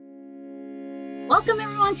Welcome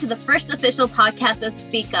everyone to the first official podcast of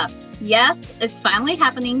Speak Up. Yes, it's finally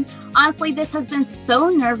happening. Honestly, this has been so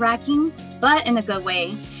nerve-wracking, but in a good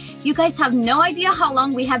way. You guys have no idea how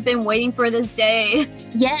long we have been waiting for this day.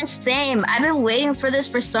 Yes, same. I've been waiting for this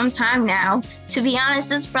for some time now. To be honest,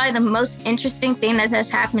 this is probably the most interesting thing that has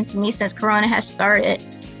happened to me since Corona has started.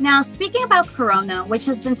 Now, speaking about Corona, which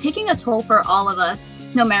has been taking a toll for all of us,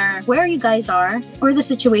 no matter where you guys are or the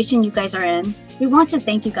situation you guys are in, we want to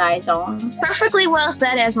thank you guys all. Perfectly well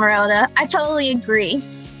said, Esmeralda. I totally agree.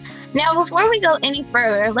 Now, before we go any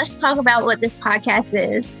further, let's talk about what this podcast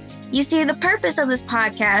is. You see, the purpose of this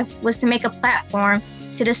podcast was to make a platform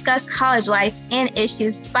to discuss college life and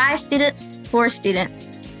issues by students for students.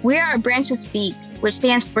 We are a branch of SPEAK, which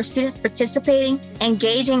stands for Students Participating,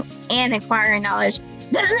 Engaging, and Acquiring Knowledge.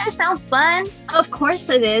 Doesn't that sound fun? Of course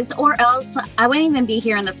it is, or else I wouldn't even be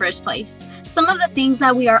here in the first place. Some of the things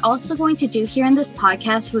that we are also going to do here in this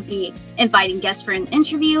podcast would be inviting guests for an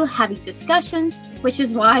interview, having discussions, which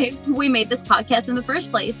is why we made this podcast in the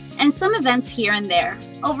first place, and some events here and there.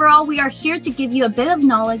 Overall, we are here to give you a bit of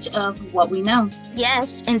knowledge of what we know.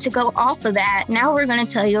 Yes, and to go off of that, now we're going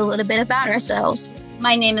to tell you a little bit about ourselves.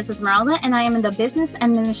 My name is Esmeralda, and I am in the Business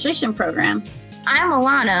Administration program. I'm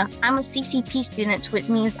Alana. I'm a CCP student, which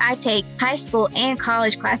means I take high school and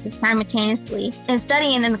college classes simultaneously and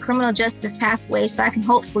studying in the criminal justice pathway so I can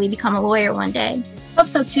hopefully become a lawyer one day. Hope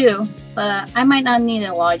so too, but I might not need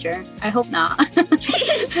a lawyer. I hope not.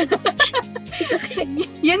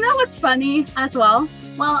 You know what's funny as well?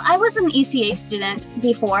 Well, I was an ECA student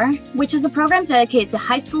before, which is a program dedicated to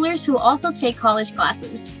high schoolers who also take college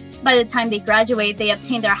classes. By the time they graduate, they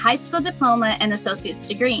obtain their high school diploma and associate's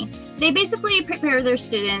degree. They basically prepare their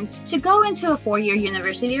students to go into a 4-year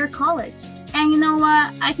university or college. And you know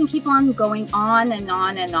what? I can keep on going on and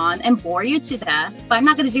on and on and bore you to death, but I'm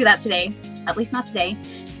not going to do that today. At least not today.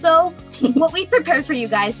 So what we prepared for you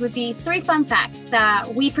guys would be 3 fun facts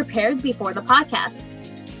that we prepared before the podcast.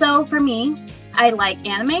 So for me, I like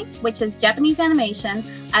anime, which is Japanese animation.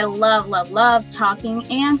 I love talking,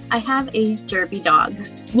 and I have a derpy dog.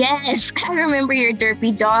 Yes, I remember your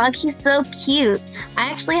derpy dog. He's so cute. I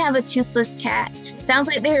actually have a toothless cat. Sounds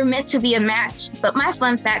like they were meant to be a match, but my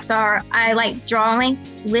fun facts are I like drawing,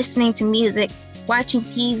 listening to music, watching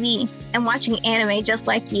TV, and watching anime just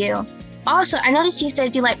like you. Also, I noticed you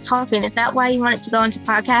said you like talking. Is that why you wanted to go into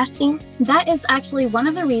podcasting? That is actually one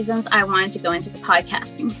of the reasons I wanted to go into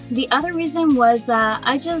podcasting. The other reason was that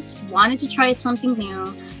I just wanted to try something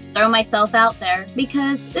new, throw myself out there,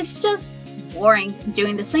 because it's just boring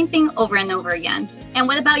doing the same thing over and over again. And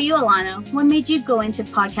what about you, Alana? What made you go into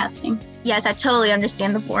podcasting? Yes, I totally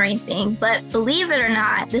understand the boring thing, but believe it or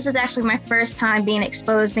not, this is actually my first time being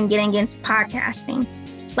exposed and getting into podcasting.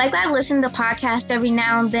 Like, I listen to podcasts every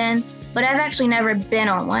now and then, but I've actually never been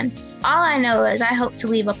on one. All I know is I hope to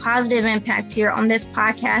leave a positive impact here on this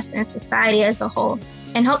podcast and society as a whole,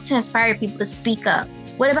 and hope to inspire people to speak up.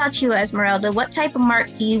 What about you, Esmeralda? What type of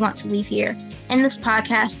mark do you want to leave here in this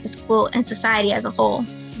podcast, the school, and society as a whole?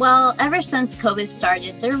 Well, ever since COVID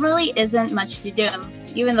started, there really isn't much to do,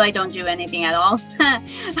 even though I don't do anything at all.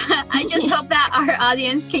 I just hope that our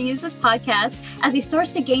audience can use this podcast as a source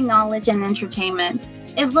to gain knowledge and entertainment.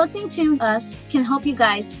 If listening to us can help you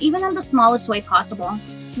guys, even in the smallest way possible,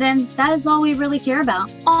 then that is all we really care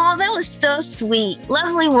about. Aw, that was so sweet.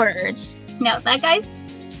 Lovely words. Now, that, guys,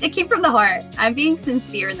 it came from the heart. I'm being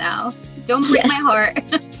sincere now. Don't break my heart.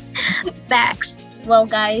 Facts. Well,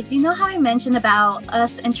 guys, you know how I mentioned about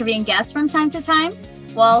us interviewing guests from time to time?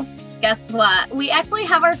 Well, guess what? We actually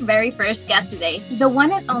have our very first guest today, the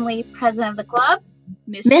one and only president of the club,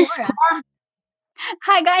 Miss Cora.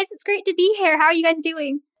 Hi, guys. It's great to be here. How are you guys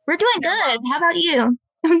doing? We're doing good. How about you?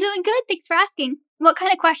 I'm doing good. Thanks for asking. What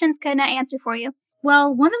kind of questions can I answer for you?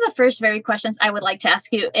 Well, one of the first very questions I would like to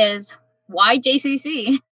ask you is, why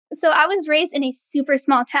JCC? So I was raised in a super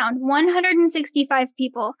small town, 165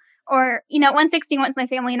 people, or, 160 once my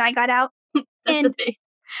family and I got out. That's a big...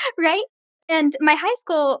 Right? And my high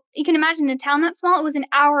school, you can imagine a town that small, it was an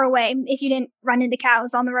hour away if you didn't run into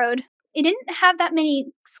cows on the road. It didn't have that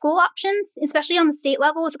many school options, especially on the state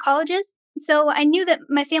level with the colleges. So I knew that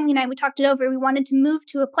my family and I, we talked it over. We wanted to move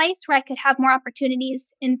to a place where I could have more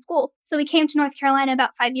opportunities in school. So we came to North Carolina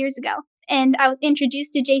about 5 years ago. And I was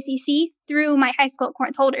introduced to JCC through my high school at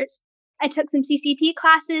Corinth Holders. I took some CCP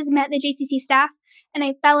classes, met the JCC staff, and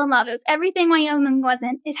I fell in love. It was everything Wyoming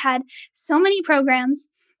wasn't. It had so many programs.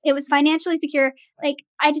 It was financially secure.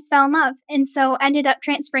 I just fell in love. And so I ended up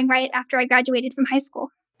transferring right after I graduated from high school.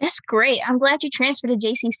 That's great. I'm glad you transferred to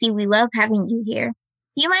JCC. We love having you here.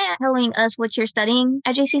 Do you mind telling us what you're studying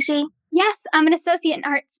at JCC? Yes, I'm an associate in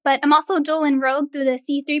arts, but I'm also dual enrolled through the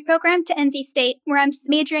C3 program to NC State, where I'm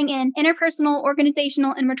majoring in interpersonal,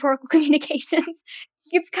 organizational, and rhetorical communications.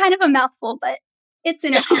 It's kind of a mouthful, but it's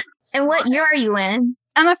in it. And what year are you in?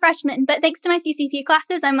 I'm a freshman, but thanks to my CCP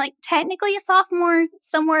classes, I'm like technically a sophomore,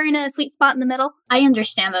 somewhere in a sweet spot in the middle. I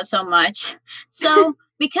understand that so much. So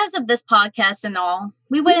because of this podcast and all,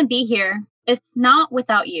 we wouldn't be here if not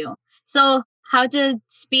without you. So how did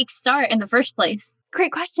Speak start in the first place?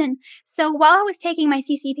 Great question. So while I was taking my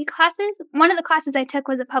CCP classes, one of the classes I took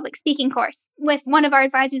was a public speaking course with one of our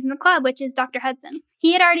advisors in the club, which is Dr. Hudson.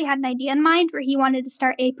 He had already had an idea in mind where he wanted to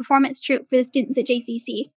start a performance troupe for the students at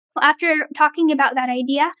JCC. Well, after talking about that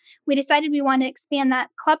idea, we decided we wanted to expand that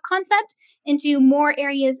club concept into more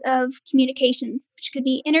areas of communications, which could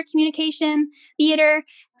be intercommunication, theater,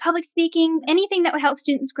 public speaking, anything that would help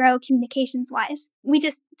students grow communications-wise. We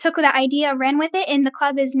just took that idea, ran with it, and the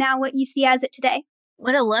club is now what you see as it today.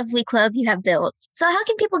 What a lovely club you have built. So how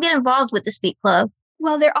can people get involved with the Speak Club?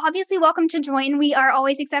 Well, they're obviously welcome to join. We are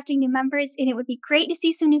always accepting new members, and it would be great to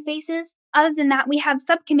see some new faces. Other than that, we have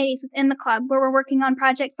subcommittees within the club where we're working on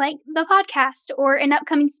projects like the podcast or an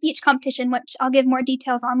upcoming speech competition, which I'll give more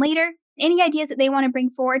details on later. Any ideas that they want to bring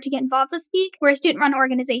forward to get involved with Speak, we're a student-run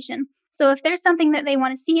organization. So if there's something that they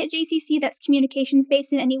want to see at JCC that's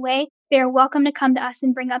communications-based in any way, they're welcome to come to us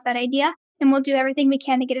and bring up that idea, and we'll do everything we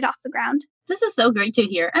can to get it off the ground. This is so great to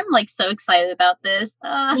hear. I'm like so excited about this.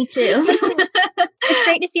 Me too. It's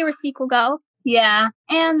great to see where Speak will go. Yeah.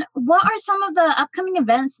 And what are some of the upcoming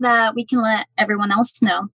events that we can let everyone else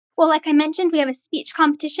know? Well, like I mentioned, we have a speech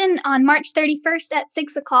competition on March 31st at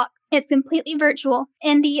 6 o'clock. It's completely virtual,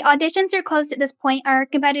 and the auditions are closed at this point. Our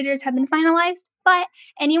competitors have been finalized, but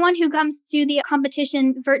anyone who comes to the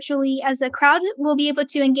competition virtually as a crowd will be able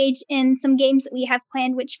to engage in some games that we have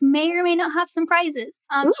planned, which may or may not have some prizes.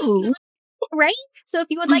 Right? So if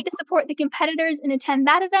you would like to support the competitors and attend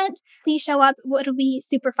that event, please show up. It'll be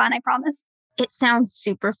super fun, I promise. It sounds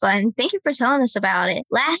super fun. Thank you for telling us about it.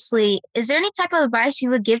 Lastly, is there any type of advice you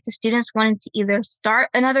would give to students wanting to either start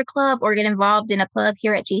another club or get involved in a club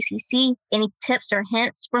here at JCC? Any tips or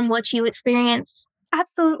hints from what you experience?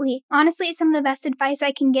 Absolutely. Honestly, some of the best advice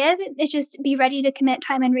I can give is just be ready to commit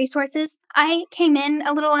time and resources. I came in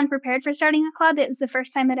a little unprepared for starting a club. It was the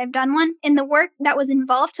first time that I've done one, and the work that was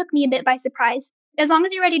involved took me a bit by surprise. As long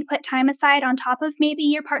as you're ready to put time aside on top of maybe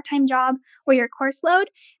your part-time job or your course load,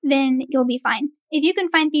 then you'll be fine. If you can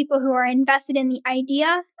find people who are invested in the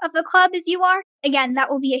idea of the club as you are, again, that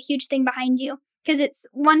will be a huge thing behind you. Because it's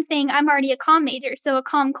one thing, I'm already a comm major, so a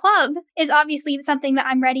comm club is obviously something that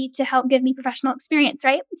I'm ready to help give me professional experience,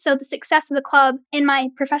 right? So the success of the club and my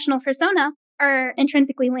professional persona are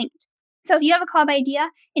intrinsically linked. So if you have a club idea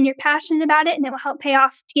and you're passionate about it and it will help pay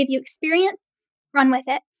off to give you experience, run with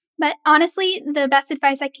it. But honestly, the best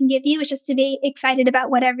advice I can give you is just to be excited about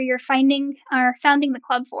whatever you're finding or founding the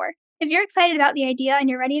club for. If you're excited about the idea and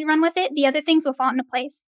you're ready to run with it, the other things will fall into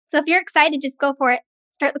place. So if you're excited, just go for it.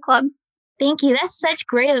 Start the club. Thank you. That's such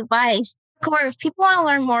great advice. Cora, if people want to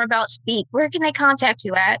learn more about Speak, where can they contact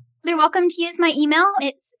you at? They're welcome to use my email.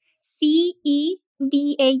 It's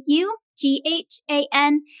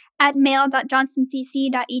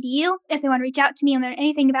cevaughan@mail.johnstoncc.edu if they want to reach out to me and learn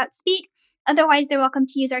anything about Speak. Otherwise, they're welcome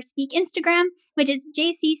to use our Speak Instagram, which is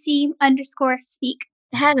JCC_Speak.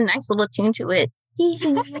 It had a nice little tune to it. But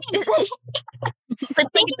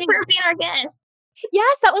thank you for being our guest.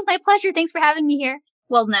 Yes, that was my pleasure. Thanks for having me here.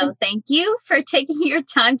 Well, no, thank you for taking your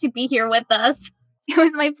time to be here with us. It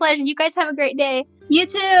was my pleasure. You guys have a great day. You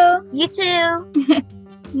too. You too.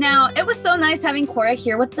 Now, it was so nice having Cora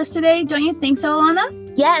here with us today. Don't you think so, Alana?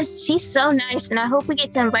 Yes, she's so nice, and I hope we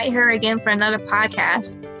get to invite her again for another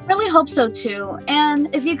podcast. Really hope so too.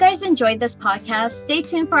 And if you guys enjoyed this podcast, stay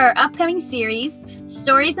tuned for our upcoming series,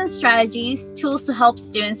 Stories and Strategies, Tools to Help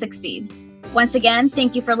Students Succeed. Once again,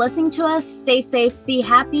 thank you for listening to us. Stay safe, be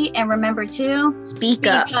happy, and remember to Speak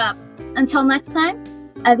up. Until next time,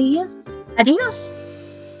 adios. Adios.